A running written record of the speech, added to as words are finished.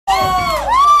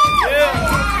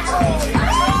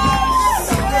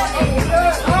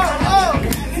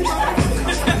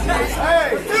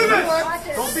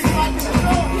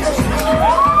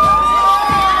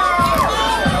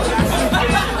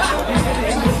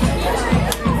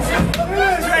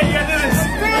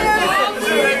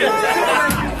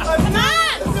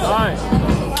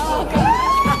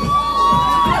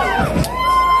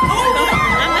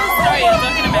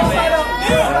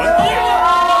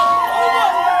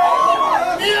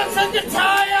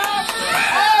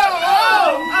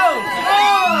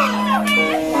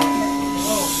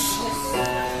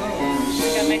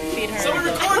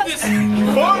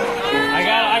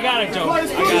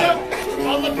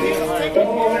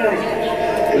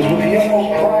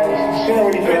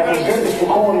charity that was very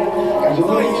recorded as a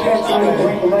little testament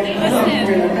of information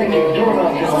we're making during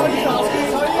our journey.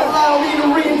 Allow me to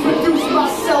reintroduce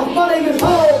myself. My name is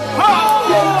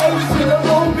J-HOB.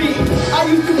 J-HOB. I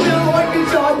used to feel like a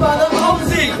job by the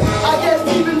OZ. I guess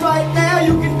even right now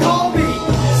you can call me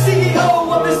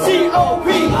CEO of the COP.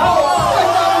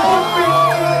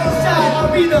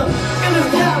 I'll be the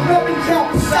Illest reppin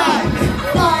Kappa Psi.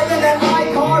 Fly than that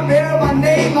icon, bear my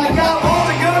name. I got all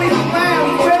the girlies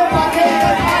around. Bear my name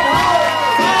as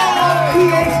my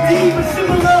PhD, but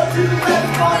similar to the rest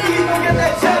parties, don't get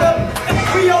that cheddar.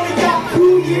 We only got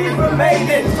 2 years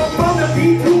remaining. So from the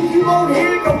B2, you won't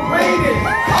hear complaining.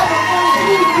 I'm the first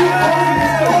you closing the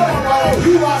store. Like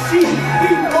UIC, we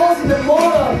closing the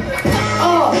mortar.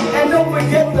 And don't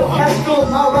forget the pestle.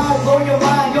 My rhyme blow your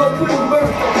mind. Yo, couldn't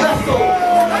burst the vessel.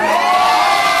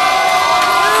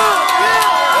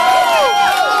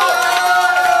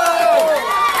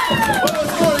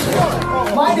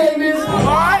 My name is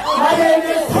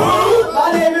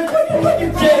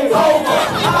J-HOBA.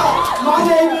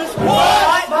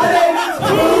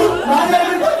 My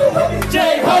name is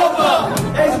J-HOBA.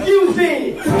 Excuse me,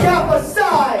 Kappa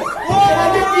Psi. Can I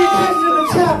get the attention of the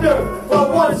chapter for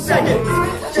 1 second?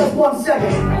 Just 1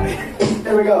 second.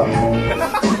 There we go.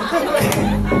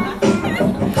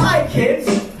 Hi kids,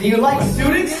 do you like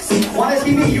students? Want to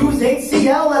see me use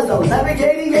HCl as a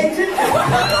levigating agent?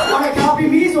 Want to copy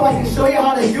me so I can show you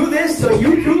how to do this so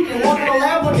you too can walk in the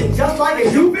lab looking just like a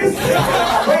doofus?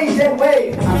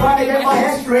 Wait, I'm trying to get my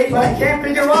head straight, but I can't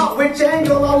figure out which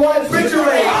angle I want to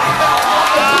refrigerate.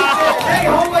 Hey,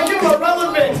 Homer, you're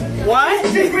irrelevant. What?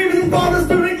 This cream is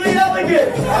pharmaceutically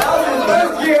elegant. Well, in the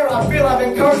first year, I feel I've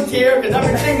been cursed here, because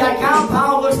everything that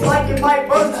compound looks like it might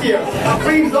burst here. My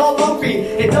cream's all lumpy,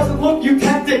 it doesn't look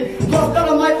eutectic, plus none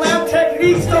of my lab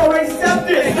techniques are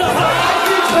aseptic. I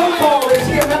need so-called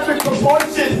geometric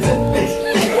proportions.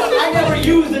 I never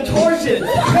use a torsion.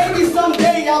 Maybe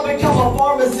someday I'll become a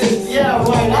pharmacist. Yeah,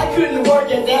 right, I couldn't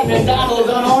work at that McDonald's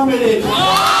on Armitage.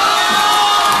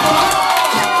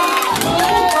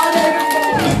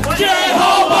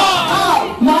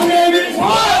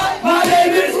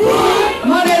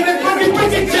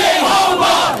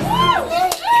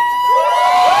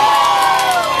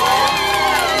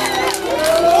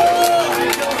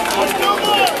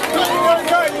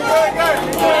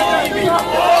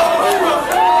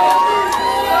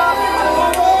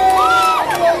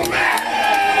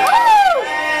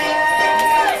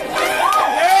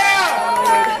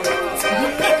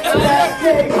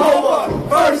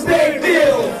 First day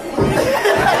deal.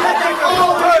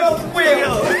 All girls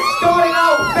will. Starting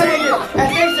out banging. And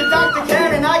thanks to Dr.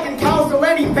 Cannon, I can counsel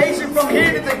any patient from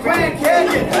here to the Grand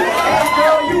Canyon. Hey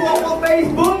girl, you up on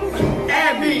Facebook?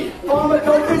 Add me.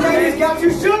 Pharmacokinetics got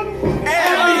you shook?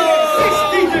 Add me.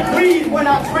 60 degrees when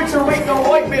I triturate the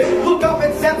ointment. Look up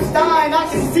at Sepp Stein, I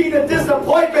can see the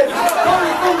disappointment.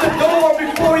 Coming from the door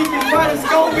before he can try to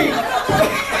scope me.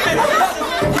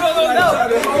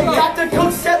 Dr.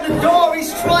 Cook set the door,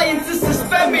 he's trying to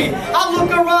suspend me. I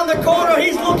look around the corner,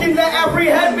 he's looking to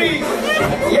apprehend me.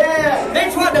 Yeah, they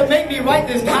tried to make me write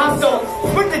this consult.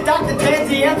 With the Dr.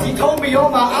 Tanzians, he told me all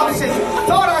my options.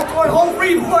 Thought I scored home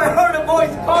free before I heard a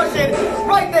voice caution.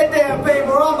 Write that damn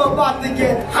paper, I'm about to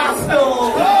get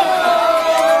hostile.